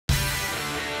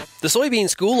The Soybean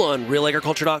School on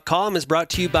RealAgriculture.com is brought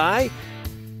to you by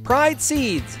Pride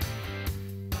Seeds,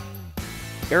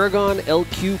 Aragon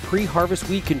LQ Pre-Harvest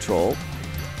Weed Control,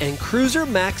 and Cruiser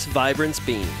Max Vibrance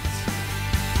Beans.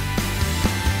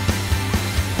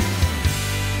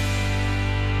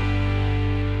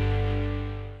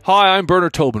 Hi, I'm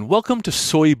Bernard Tobin. Welcome to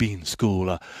Soybean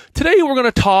School. Today we're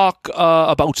going to talk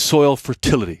about soil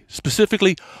fertility,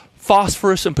 specifically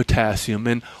phosphorus and potassium,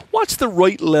 and what's the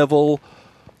right level,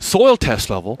 soil test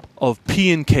level of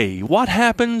P and K. What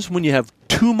happens when you have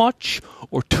too much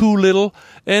or too little,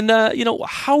 and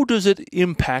how does it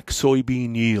impact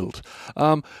soybean yield?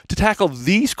 To tackle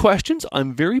these questions,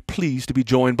 I'm very pleased to be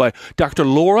joined by Dr.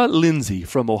 Laura Lindsey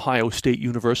from Ohio State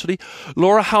University.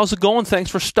 Laura, how's it going? Thanks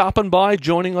for stopping by,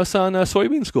 joining us on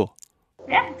Soybean School.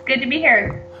 Yeah, it's good to be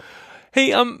here.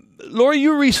 Hey, Laura,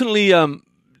 you recently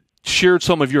shared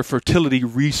some of your fertility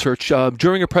research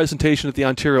during a presentation at the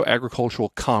Ontario Agricultural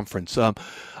Conference. I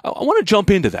want to jump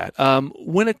into that.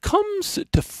 When it comes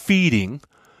to feeding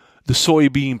the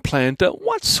soybean plant,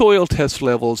 what soil test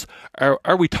levels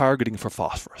are we targeting for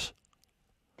phosphorus?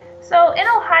 So in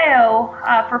Ohio,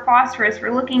 for phosphorus,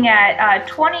 we're looking at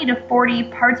 20 to 40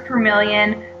 parts per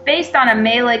million based on a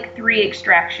Malic 3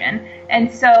 extraction.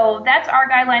 And so that's our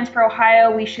guidelines for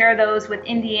Ohio. We share those with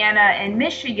Indiana and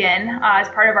Michigan as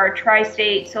part of our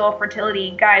tri-state soil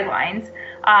fertility guidelines.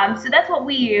 So that's what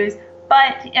we use.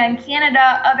 But in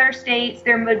Canada, other states,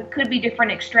 there could be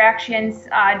different extractions,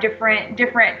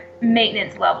 different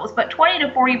maintenance levels. But 20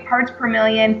 to 40 parts per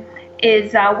million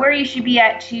is where you should be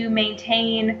at to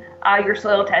maintain your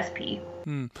soil test P.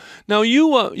 Now,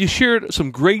 you shared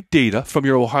some great data from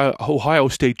your Ohio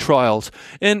State trials,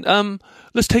 and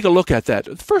let's take a look at that.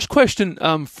 The first question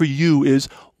for you is,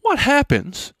 what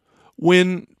happens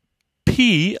when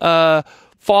P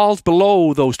falls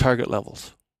below those target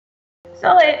levels?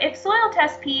 So if soil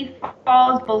test P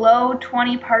falls below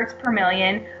 20 parts per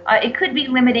million, it could be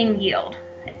limiting yield.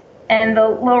 And the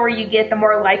lower you get, the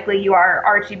more likely you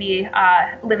are to be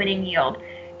limiting yield.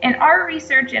 In our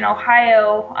research in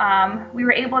Ohio, we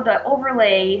were able to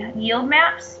overlay yield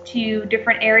maps to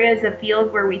different areas of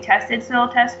field where we tested soil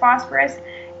test phosphorus.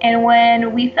 And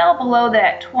when we fell below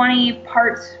that 20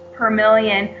 parts per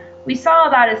million, we saw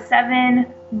about a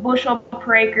 7 bushel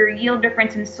per acre yield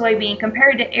difference in soybean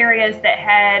compared to areas that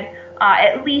had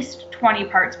at least 20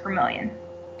 parts per million.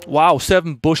 Wow,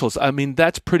 7 bushels. I mean,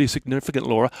 that's pretty significant,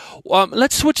 Laura.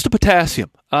 Let's switch to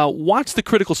potassium. What's the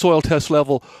critical soil test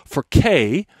level for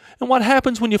K, and what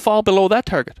happens when you fall below that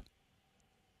target?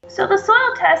 So the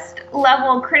soil test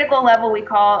level, critical level we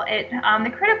call it,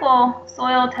 the critical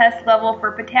soil test level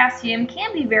for potassium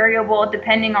can be variable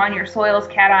depending on your soil's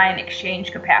cation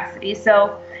exchange capacity.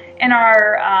 So in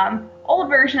our old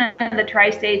version of the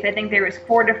tri-states, I think there was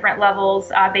 4 different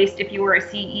levels based if you were a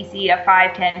CEC, a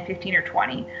 5, 10, 15, or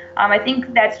 20. I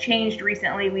think that's changed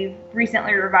recently. We've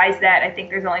recently revised that. I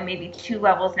think there's only maybe 2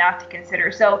 levels now to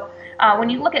consider. So when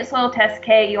you look at soil test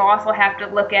K, you also have to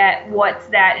look at what's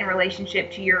that in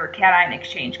relationship to your cation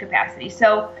exchange capacity.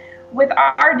 So with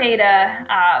our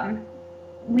data,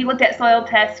 we looked at soil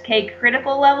test K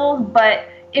critical levels, but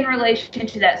in relation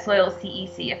to that soil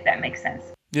CEC, if that makes sense.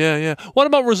 Yeah. What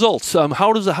about results?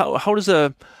 How do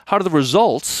the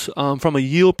results from a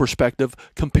yield perspective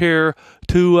compare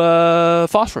to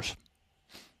phosphorus?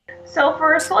 So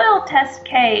for soil test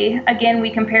K, again,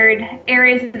 we compared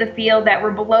areas of the field that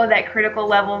were below that critical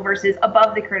level versus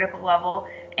above the critical level.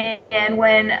 And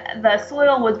when the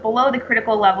soil was below the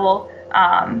critical level,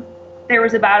 there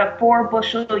was about a 4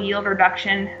 bushel yield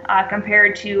reduction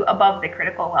compared to above the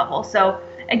critical level. So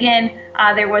again,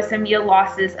 there was some yield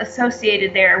losses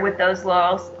associated there with those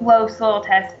low soil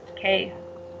test K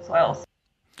soils.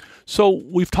 So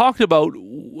we've talked about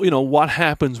what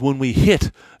happens when we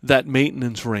hit that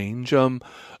maintenance range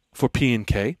for P and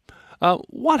K.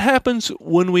 What happens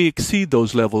when we exceed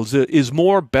those levels? Is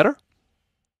more better?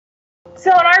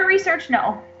 So in our research,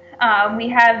 no. We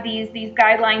have these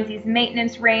guidelines, these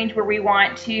maintenance range where we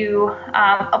want to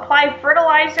apply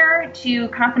fertilizer to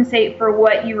compensate for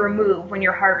what you remove when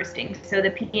you're harvesting. So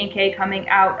the P and K coming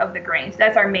out of the grain. So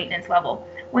that's our maintenance level.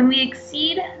 When we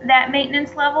exceed that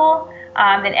maintenance level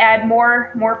and add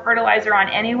more fertilizer on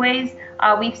anyways,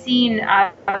 we've seen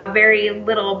very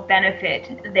little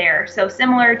benefit there. So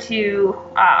similar to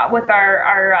with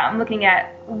our looking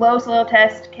at low soil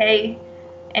test K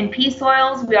and P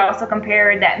soils, we also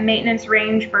compared that maintenance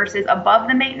range versus above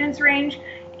the maintenance range,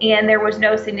 and there was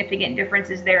no significant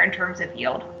differences there in terms of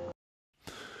yield.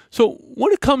 So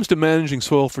when it comes to managing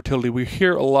soil fertility, we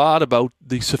hear a lot about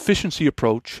the sufficiency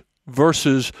approach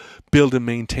versus build and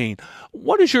maintain.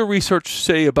 What does your research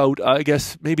say about, I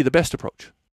guess, maybe the best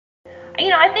approach?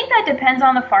 I think that depends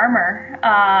on the farmer.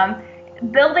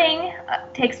 Building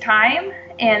takes time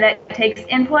and that takes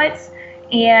inputs.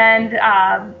 And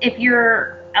if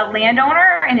you're a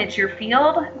landowner and it's your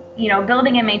field,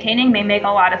 building and maintaining may make a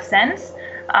lot of sense.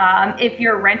 If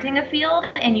you're renting a field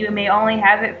and you may only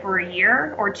have it for a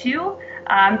year or two,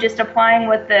 just applying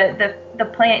what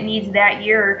the plant needs that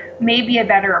year may be a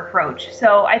better approach.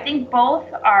 So I think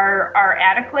both are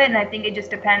adequate, and I think it just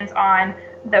depends on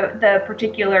the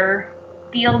particular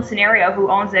field scenario, who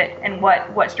owns it, and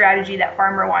what strategy that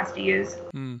farmer wants to use.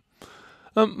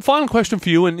 Final question for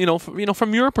you, and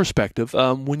from your perspective,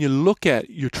 when you look at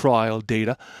your trial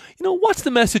data, what's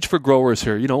the message for growers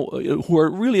here? Who are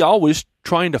really always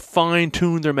trying to fine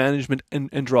tune their management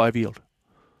and drive yield.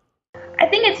 I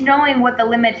think it's knowing what the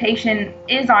limitation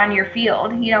is on your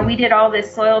field. We did all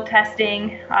this soil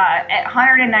testing at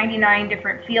 199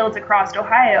 different fields across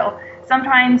Ohio.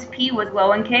 Sometimes P was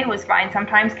low and K was fine.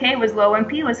 Sometimes K was low and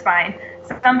P was fine.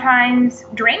 Sometimes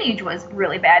drainage was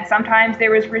really bad. Sometimes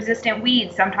there was resistant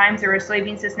weeds. Sometimes there was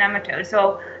soybean cyst nematode.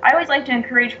 So I always like to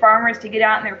encourage farmers to get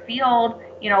out in their field,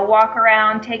 walk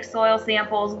around, take soil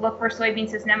samples, look for soybean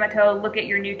cyst nematode, look at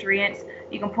your nutrients.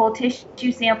 You can pull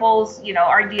tissue samples, do you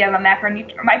have a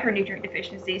micronutrient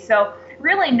deficiency? So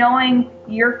really knowing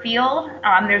your field,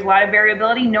 there's a lot of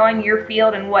variability, knowing your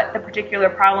field and what the particular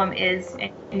problem is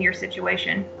in your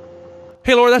situation.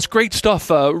 Hey, Laura, that's great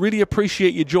stuff. Really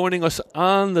appreciate you joining us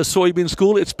on the Soybean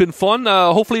School. It's been fun.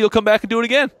 Hopefully you'll come back and do it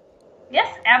again.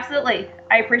 Yes, absolutely.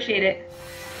 I appreciate it.